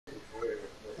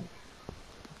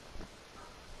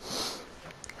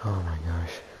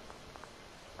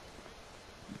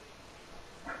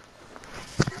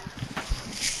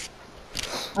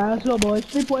Alright, let's go, boys.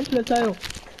 3 points for the title.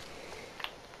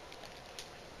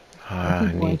 I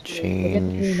need We'll get 3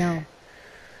 change now.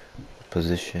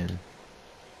 position.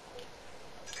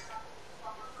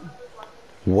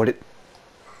 What it?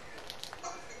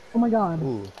 Oh my god.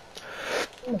 Ooh.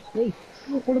 Oh, space.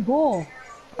 What a ball.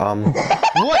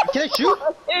 What? Can I shoot?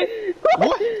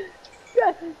 What?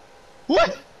 Yeah.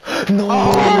 What? No!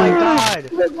 Oh my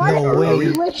god! No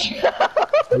way!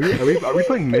 Are we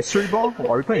playing mystery ball?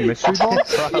 Are we playing mystery ball?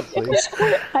 Probably.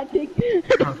 I think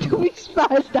we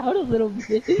spazzed out a little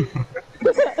bit.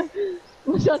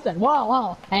 What's that?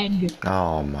 Wow, hang.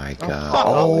 Oh my god.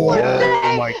 Oh,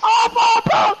 yeah. My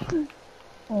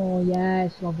Oh,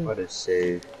 yes, love it. what a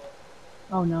save.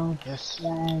 Oh no. Yes.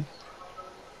 Yes.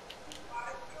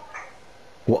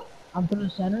 What? I'm through the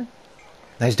center.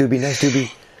 Nice doobie, nice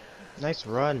doobie. Nice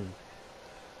run.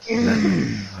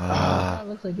 That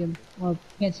looks like him. Well,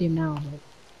 can't see him now,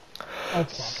 but. Oh,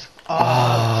 fuck.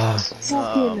 Ah.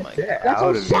 Oh my god. That's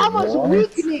out of Osama's here,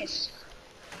 weakness!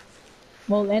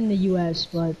 Well, in the US,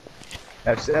 but.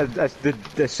 As soon as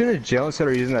Jalen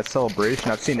started using that celebration,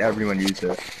 I've seen everyone use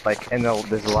it. Like in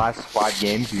this last 5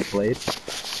 games we played.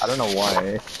 I don't know why.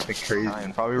 It's like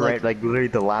crazy. Probably right, like literally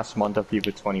the last month of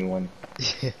FIFA 21.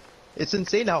 It's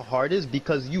insane how hard it is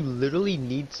because you literally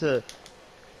need to.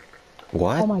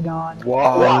 What? Oh my god.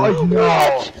 Whoa!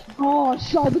 No! Oh,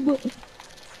 shot the book.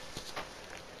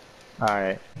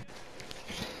 Alright.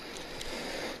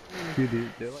 Dude,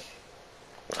 they're like...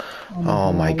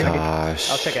 Oh my gosh.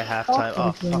 I'll take a halftime.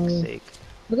 Oh, fuck's sake.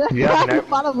 Look at You have that an-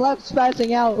 bottom left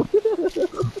spazzing out.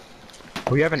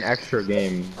 We have an extra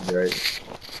game, right?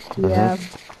 Yeah.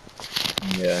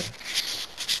 Yeah.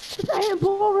 What's that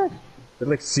handball ref? They're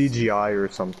like CGI or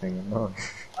something. Oh.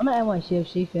 I'm an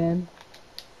NYCFC fan.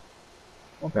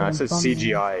 No, it says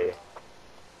CGI.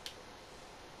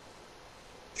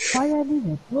 Why did I leave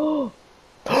it? Oh,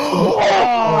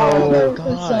 Oh,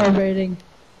 it's celebrating.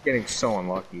 Getting so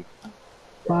unlucky.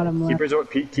 Bottom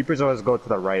left. Keepers always go to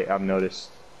the right, I've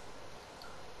noticed.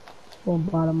 Boom,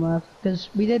 bottom left. Because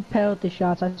we did penalty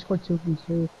shots. I scored 2 from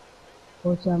 2.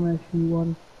 Fourth time I shoot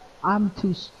 1. I'm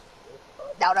too.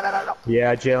 No.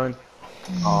 Yeah, Jalen.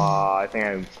 I think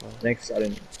I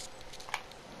didn't.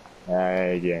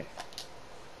 Yeah.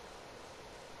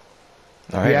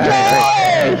 Alright.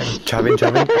 Yes!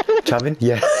 Chavin,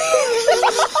 yeah.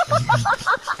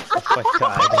 Oh my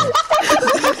god.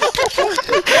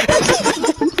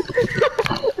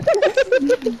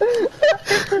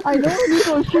 I know you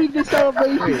don't stream the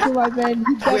celebration to my man.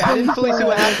 Wait, I didn't fully see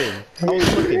what happened. I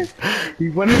was looking. He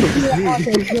went in the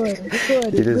Okay,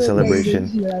 good. He did a celebration.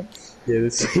 Yeah,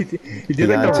 he did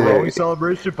like got the to rowing it.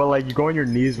 celebration, but like you go on your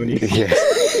knees when you. Yeah.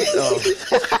 Oh.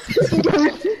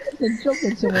 And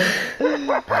choking someone.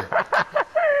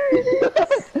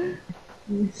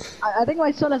 I think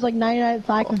my son has like 99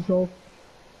 thigh control.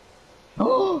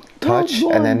 Touch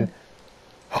and then.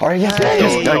 Alright, yes.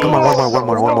 Go, Come on, one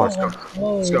more.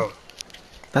 Let's go.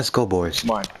 Let's go, boys.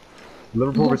 Come on.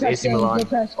 Liverpool vs AC Milan.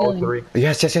 0-3.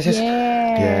 Yes. Yeah.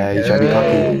 Yeah, he tried to be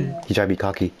cocky. He tried to be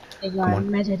cocky. Come on. on.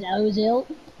 Mesut Ozil.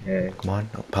 Yeah. Come on,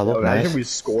 Pablo, Imagine nice. we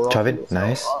score off Chavin, this.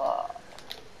 nice.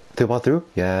 Through ball through?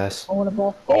 Yes. I want a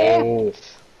ball. Oh.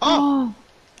 Oh.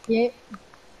 Yeah.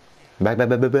 Back.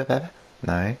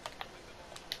 Nice.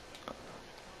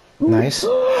 Nice.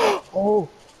 Oh.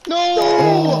 No!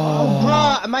 Oh,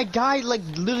 bruh, my guy like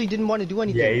literally didn't want to do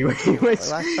anything. Yeah, he Last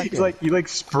second. he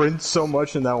sprints so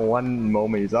much in that one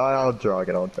moment. He's like, I'll jog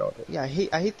it. Yeah, I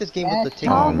hate this game with the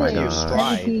take Oh my player God.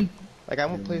 stride. Like I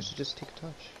want players to just take a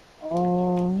touch.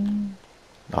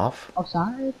 Off?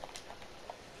 Outside?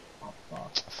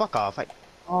 Fuck off!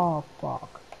 Oh,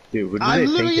 fuck. Dude, who do I'm they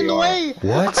literally think in they the are? way.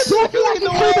 What? You say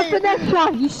the finesse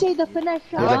shot! You say the finesse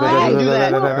shot! Wait, I do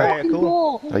that. Alright, cool.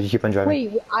 Goal. Oh, you keep on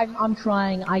driving. Wait, I'm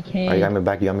trying. I can't. Oh, you got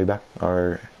me back,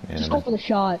 Or... Yeah, Just never go for the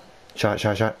shot.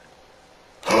 mind. Shot.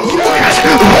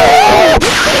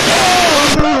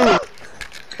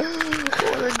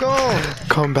 Where'd it go?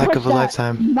 Comeback of a Push that.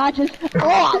 lifetime. Not just.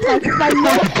 Oh, like my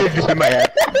nose. In my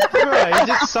head. Bruh, you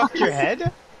just sucked your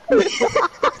head?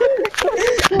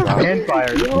 Hand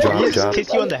fire. He just Drop.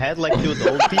 kiss you on the head like you do with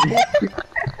the old people?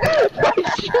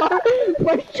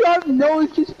 My sharp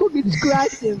nose just fucking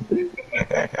scratched him.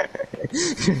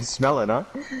 Smell it, huh?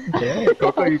 Yeah,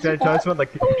 cocoa. You try to smell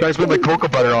like cocoa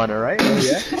butter on it, right?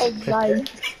 Yeah. Oh, nice.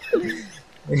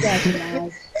 That's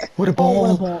nice. What a Oh, ball!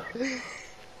 what a ball.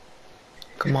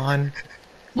 Come on.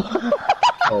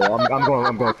 Oh,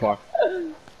 I'm going far.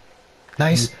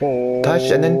 Nice. Oh.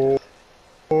 Touch and then... What?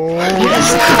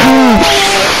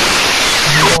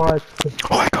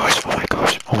 Oh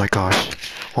my gosh.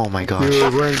 my gosh.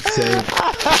 Dude, we're insane.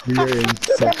 We're insane.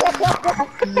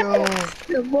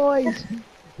 The boys.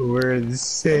 We're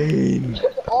insane.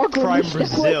 Awkwardly Prime stay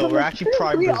Brazil. away from We're the- actually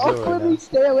Prime we Brazil right awkwardly now.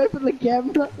 stay away from the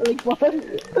camera. Like what?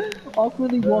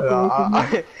 Awkwardly walk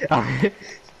away from me.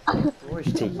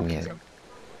 Who's taking it?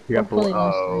 We got Hopefully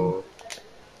last oh.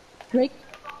 Drake.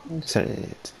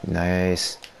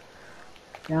 Nice.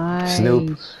 Nice.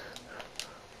 Snoop.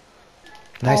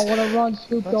 Nice. Oh, what a run,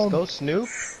 Snoop Let's Dogg. go, Snoop.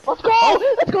 Let's go!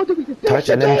 Let's go, Doogie! Touch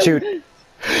and then shoot.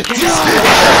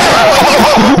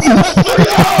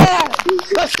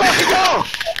 Let's fucking go!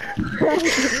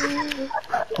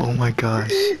 Oh my gosh.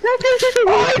 I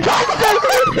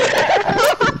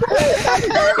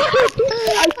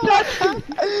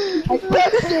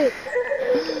touched it!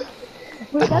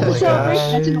 Wait, that's Oh a my celebration.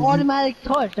 gosh. That's an automatic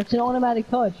touch. That's an automatic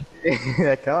touch.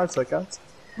 That counts, that counts.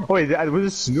 Oh wait, was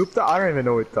it Snoop that? I don't even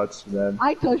know what touched, man.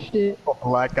 I touched it. Oh,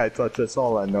 black guy touched, that's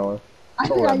all I know. I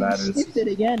all think that I matters. sniffed it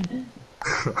again.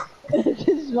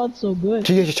 This smells so good.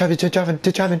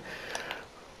 Driving.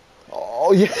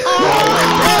 Oh yeah.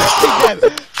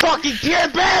 Fucking pure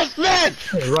embarrassment!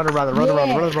 Run around.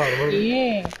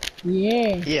 Yeah.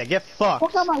 Yeah. Yeah, get fucked.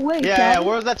 Fuck out my way, Yeah, Calvin.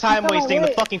 where was that time Fuck out my wasting in the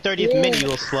way. fucking 30th Yeah. minute, you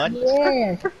little slut?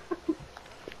 Yeah.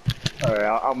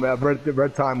 Alright, we're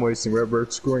time wasting. We're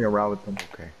screwing around with them.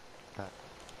 Okay.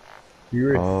 You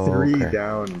were Oh, 3 okay.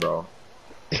 down, bro.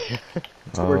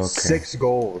 We're Okay. 6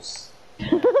 goals.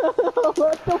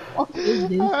 What the fuck is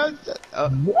this?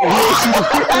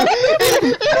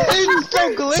 It's so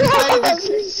glitched that I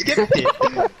just skipped it.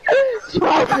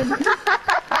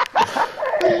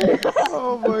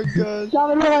 Oh my god.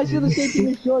 Calvin, no, I do the same thing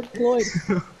as George Floyd.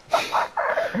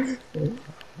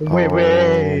 Wait,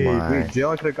 Oh my.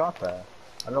 Jalen could have got that.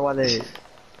 I don't know why they.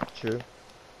 True.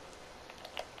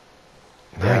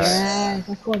 Nice. Yes,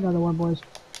 I scored another one, boys.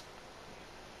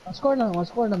 I scored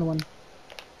another one.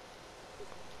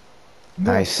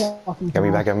 Nice. Fucking Get me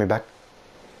balls. back.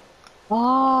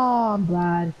 Oh, I'm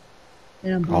glad.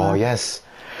 And I'm glad. Oh yes.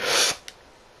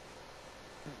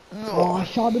 Oh, I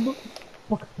shot him.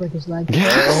 Fuck, break his leg.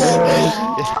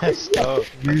 Let's go.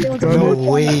 No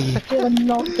way. Jalen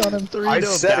knocked on him.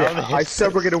 3-0 down. I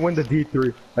said we're gonna win the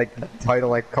D3 title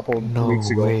like a couple No weeks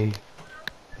ago. way.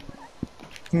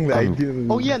 I didn't.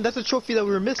 Oh yeah, and that's a trophy that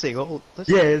we were missing. Oh, let's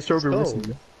Yeah, it's over. go.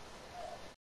 Missing.